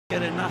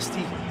Get a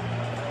nasty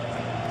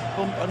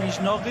bump on his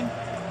noggin.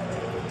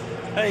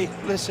 Hey,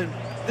 listen,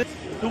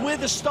 the way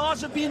the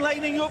stars have been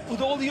lining up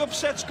with all the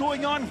upsets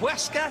going on,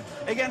 Huesca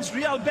against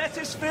Real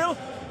Betis, Phil,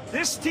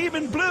 this team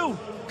in blue.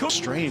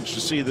 Strange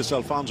to see this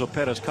Alfonso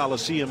Perez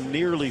Coliseum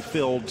nearly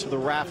filled to the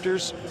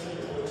rafters.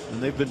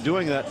 And they've been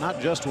doing that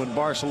not just when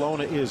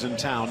Barcelona is in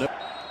town.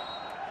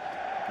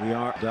 We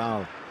are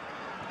down.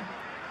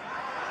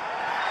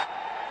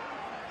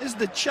 Is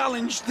the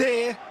challenge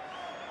there?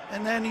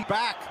 And then he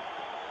Back,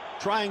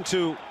 trying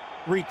to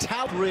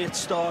retaliate. Great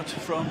start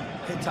from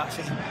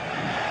Getafe.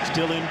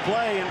 Still in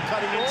play and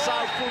cutting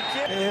inside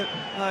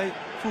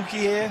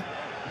Fouquier.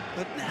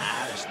 But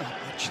nah, there's not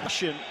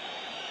much.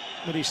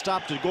 But he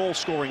stopped a goal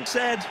scoring.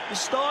 Said the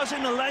stars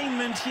in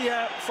alignment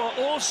here for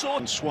all sorts.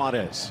 And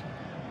Suarez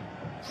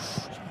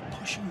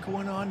Pushing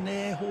going on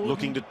there. Holding.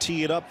 looking to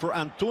tee it up for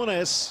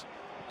Antunes.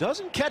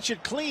 Doesn't catch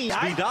it clean.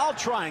 Vidal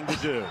trying to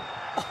do.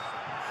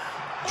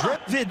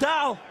 Drip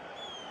Vidal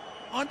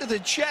onto the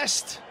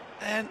chest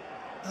and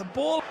the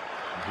ball.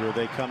 Here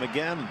they come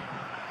again.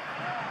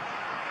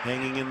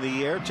 Hanging in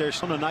the air.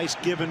 There's a nice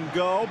give and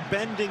go.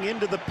 Bending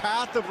into the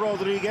path of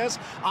Rodriguez.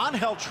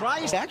 Angel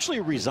tries. Actually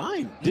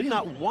resigned. Did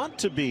not want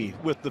to be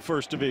with the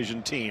first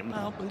division team.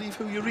 I don't believe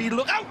who you read.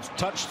 Look out!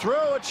 Touch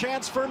through. A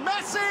chance for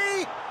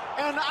Messi.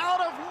 And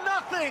out of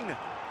nothing.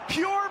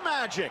 Pure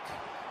magic.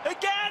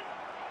 Again!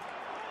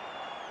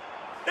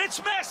 It's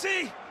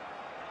Messi!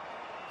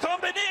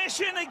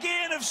 Combination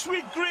again of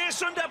sweet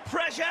grace under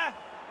pressure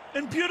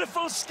and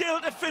beautiful skill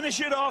to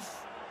finish it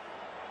off.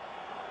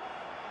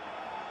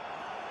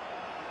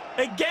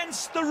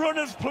 Against the run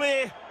of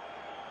play,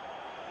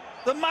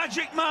 the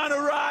magic man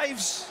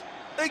arrives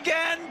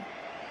again,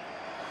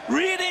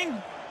 reading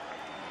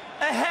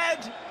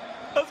ahead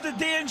of the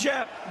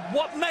danger,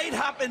 what might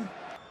happen.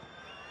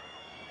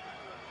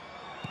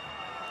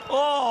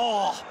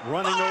 Oh,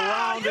 running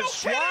around at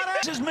Suarez.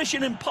 This is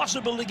mission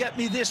impossible to get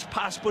me this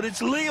pass, but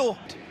it's Leo.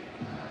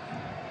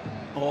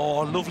 Oh,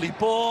 lovely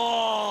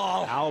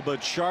ball. Alba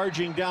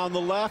charging down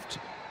the left.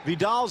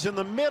 Vidal's in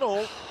the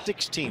middle.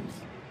 16th.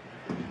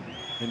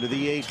 Into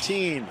the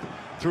 18.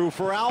 Through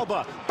for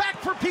Alba.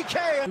 Back for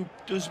Piqué. Who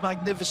does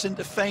magnificent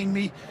to find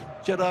me,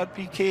 Gerard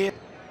Piqué.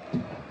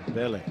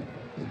 Bele.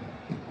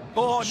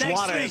 Oh,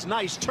 Suarez,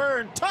 nice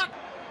turn. Tuck.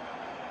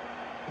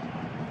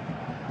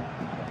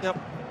 Yep.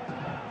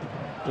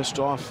 Just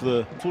off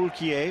the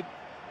Fulquier.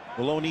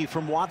 Maloney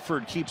from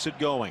Watford keeps it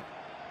going.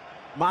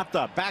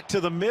 Mata back to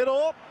the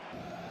middle.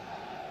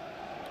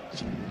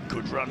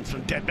 Good run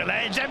from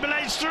Dembélé.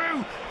 Dembélé's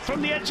through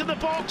from the edge of the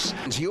box.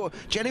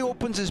 Jenny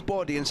opens his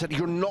body and said,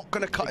 "You're not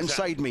going to cut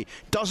inside me."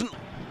 Doesn't.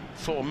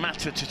 For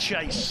Mata to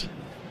chase.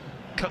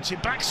 Cuts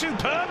it back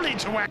superbly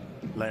to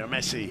Leo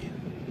Messi.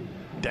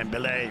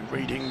 Dembélé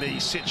reading the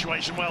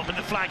situation well, but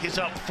the flag is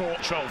up for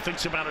Troll.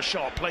 Thinks about a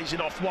shot, plays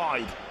it off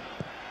wide.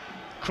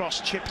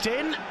 Cross chipped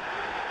in.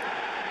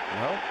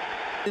 Well,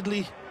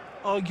 admittedly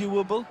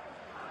arguable.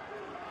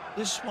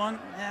 This one,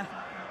 yeah.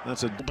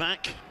 That's a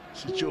back.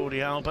 This is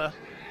Jordi Alba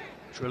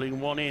drilling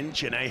one in.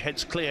 Jene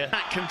heads clear.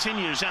 That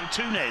continues.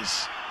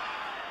 Antunes.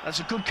 That's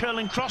a good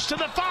curling cross to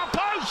the far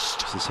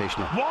post.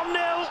 Sensational.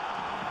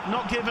 1-0.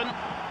 Not given.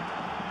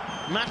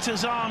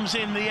 Mata's arms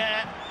in the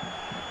air.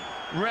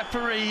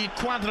 Referee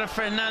Quadra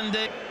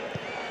Fernandez.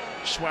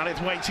 Suarez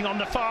waiting on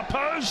the far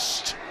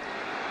post.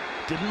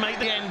 Didn't make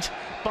the end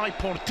by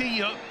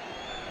Portillo.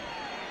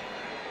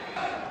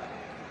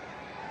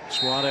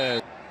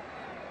 Suarez.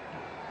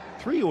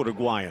 3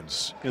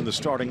 Uruguayans in the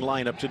starting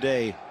lineup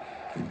today.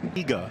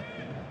 Liga.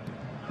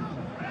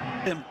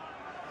 Him,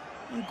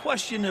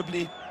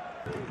 unquestionably.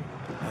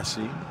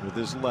 Messi with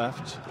his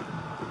left.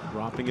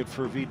 Dropping it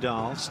for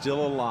Vidal.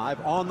 Still alive.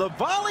 On the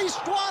volley,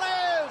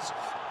 Suarez!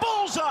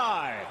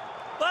 Bullseye!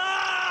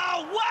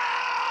 Wow!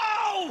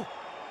 Wow!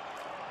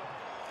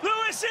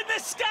 Lewis in the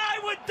sky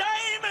with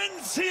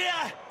diamonds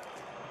here.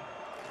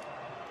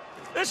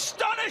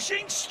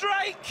 Astonishing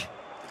strike.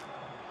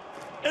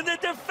 And the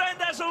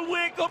defenders will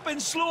wake up in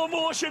slow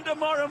motion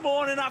tomorrow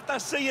morning after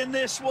seeing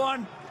this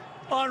one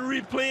on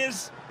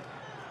replays.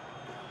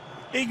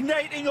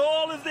 Igniting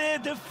all of their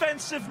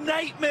defensive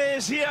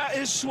nightmares. Here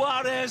is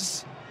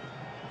Suarez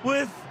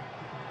with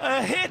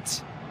a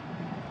hit.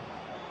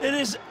 It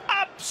is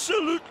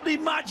absolutely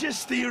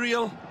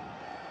magisterial.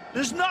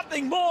 There's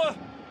nothing more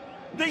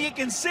that you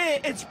can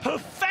say. It's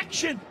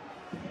perfection.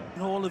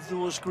 In all of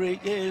those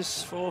great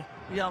years for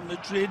Real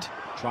Madrid.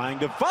 Trying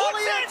to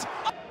volley it!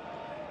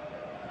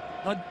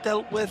 Not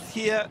dealt with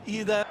here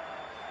either.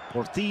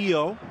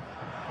 Portillo.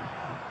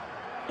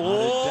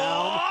 Oh!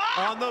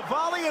 Down on the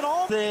volley and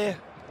all. There,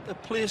 the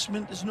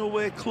placement is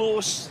nowhere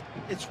close.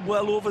 It's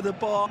well over the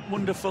bar.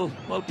 Wonderful,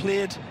 well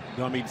played.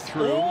 Gummied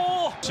through.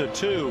 Oh! To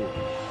 2.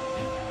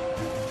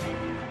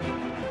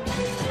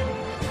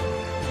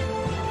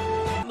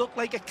 Looked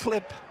like a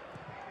clip.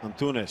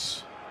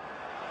 Antunes.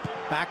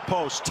 Back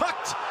post,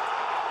 tucked.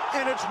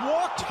 And it's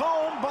walked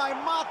home by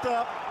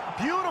Mata.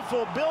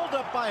 Beautiful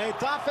build-up by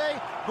Getafe,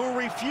 who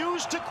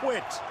refused to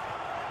quit.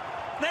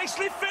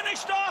 Nicely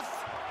finished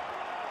off.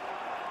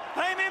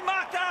 Jaime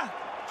Mata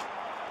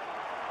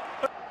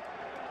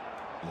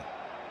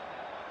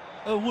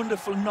a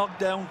wonderful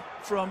knockdown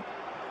from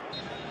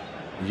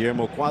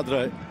Guillermo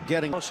Quadra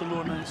getting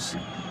Barcelona's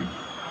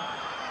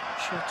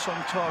shots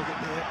on target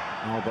there.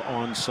 Alba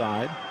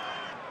onside.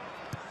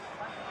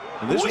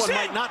 And this one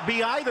might not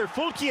be either.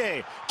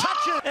 Fulquier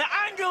touches. The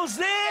angle's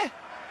there,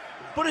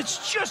 but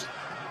it's just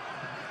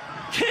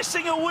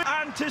kissing away.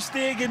 And Ter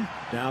Stegen.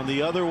 Down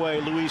the other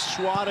way, Luis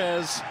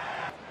Suarez.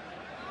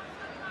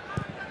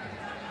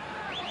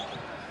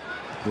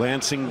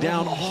 Glancing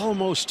down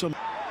almost to...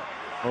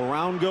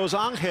 Around goes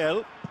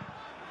Angel.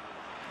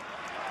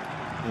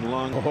 And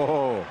long.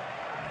 Oh.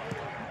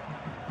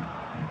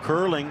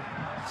 Curling.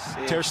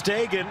 Ter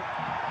Stegen.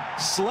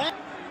 Slam.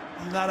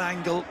 On that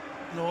angle,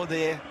 no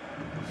there.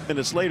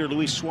 Minutes later,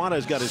 Luis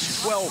Suarez got his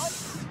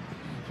 12th.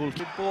 Full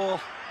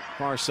Ball.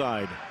 Far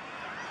side.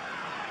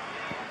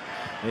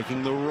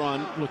 Making the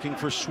run, looking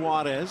for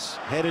Suarez.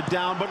 Headed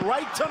down, but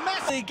right to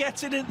Messi. He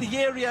gets it into the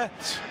area.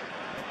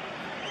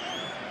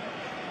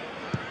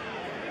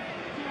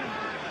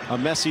 A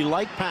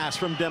Messi-like pass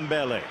from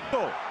Dembele.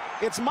 Oh,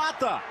 it's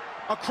Mata.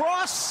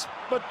 Across,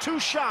 but too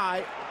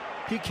shy.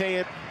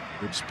 PK it.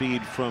 Good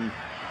speed from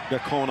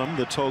Dakonam.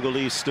 The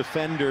Togolese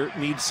defender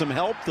needs some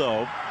help,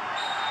 though.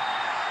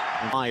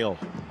 Mile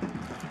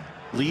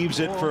leaves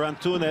it for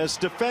Antunes.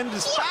 Defends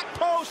his back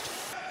post.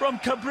 From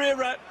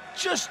Cabrera.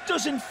 Just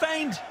doesn't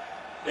find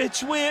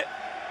its way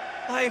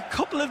by a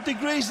couple of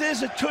degrees.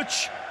 There's a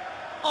touch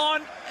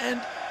on,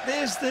 and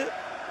there's the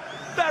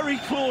very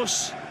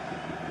close.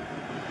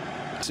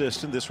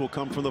 Assistant. This will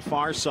come from the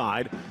far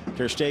side.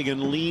 Ter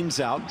Stegen leans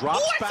out,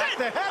 drops back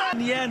the header.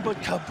 In the end,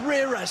 but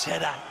Cabrera's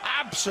header,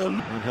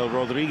 absolutely. Angel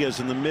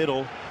Rodriguez in the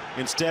middle.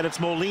 Instead, it's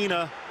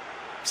Molina.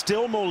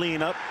 Still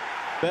Molina.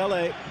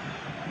 Bele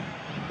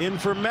in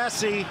for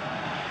Messi.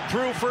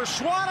 Through for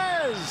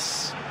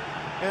Suarez.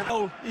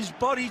 And his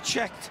body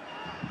checked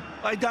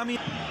by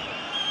Damian.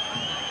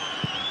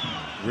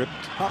 Ripped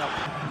up.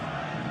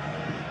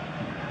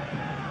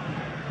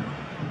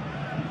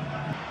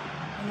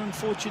 An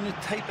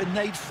unfortunate type of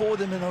night for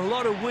them in a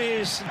lot of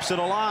ways. Keeps it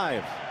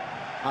alive.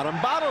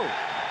 Arambado.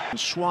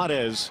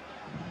 Suarez.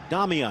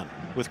 Damian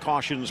with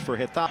cautions for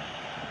Getafe.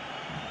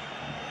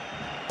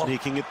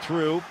 Sneaking it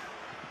through.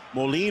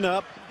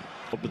 Molina.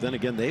 But then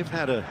again, they've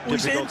had a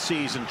difficult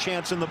season.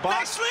 Chance in the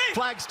box.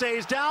 Flag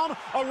stays down.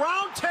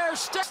 Around Ter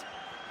Stegen.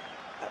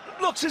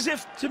 Looks as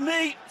if, to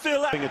me,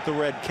 Phil, at the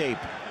red cape.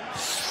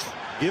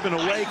 Given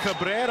away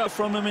Cabrera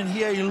from him, and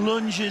here he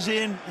lunges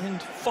in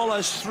and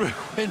follows through.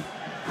 And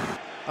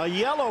a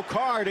yellow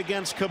card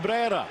against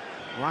Cabrera.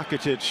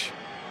 Rakitic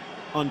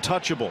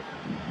untouchable.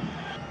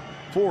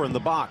 4 in the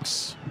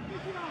box.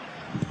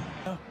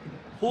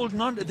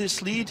 Holding on to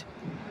this lead.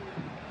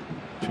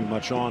 Too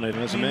much on it,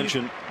 as I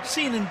mentioned.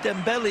 Seen in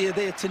Dembele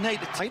there tonight.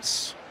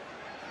 Heights.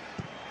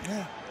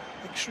 Yeah,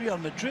 ex-Real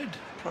Madrid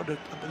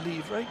product, I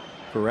believe, right?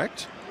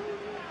 Correct.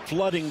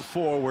 Flooding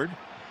forward.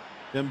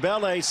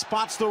 Dembele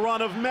spots the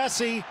run of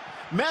Messi.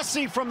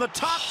 Messi from the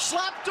top,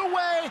 slapped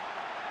away.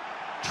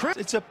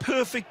 It's a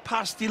perfect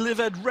pass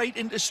delivered right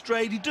into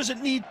stride. He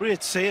doesn't need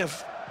great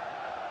save.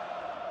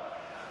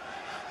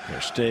 Ter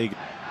Stegen.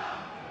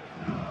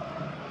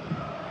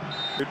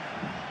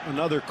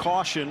 Another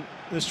caution.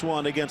 This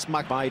one against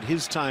Bide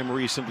his time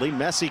recently.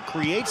 Messi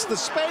creates the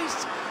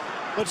space,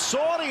 but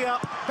Soria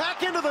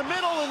back into the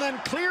middle and then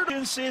cleared.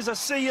 And says, I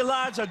see you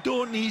lads, I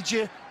don't need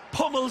you.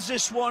 Pummels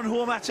this one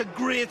home. That's a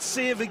great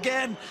save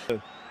again.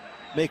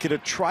 Make it a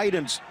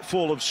trident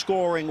full of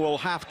scoring. We'll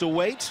have to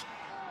wait.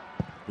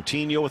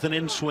 Coutinho with an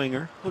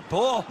in-swinger. Good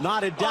ball.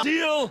 Knotted down.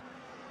 Deal.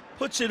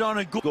 Puts it on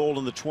a goal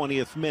in the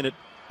 20th minute.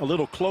 A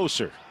little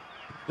closer.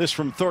 This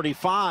from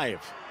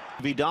 35.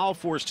 Vidal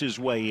forced his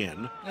way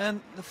in.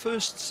 And the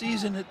first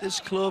season at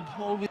this club.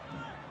 Always.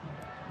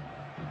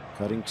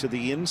 Cutting to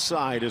the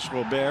inside is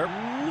Robert.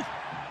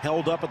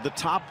 Held up at the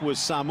top was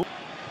Samu.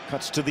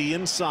 Cuts to the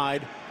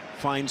inside.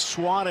 Finds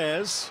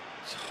Suarez.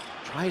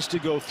 Tries to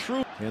go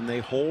through. And they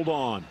hold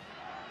on.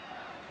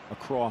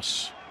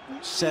 Across.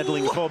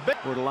 Settling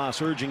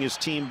Bordalas urging his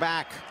team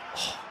back.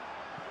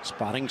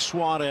 Spotting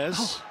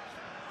Suarez.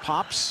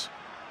 Pops.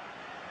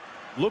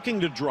 Looking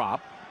to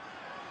drop.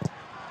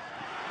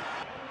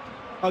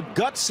 A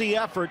gutsy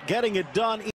effort getting it done.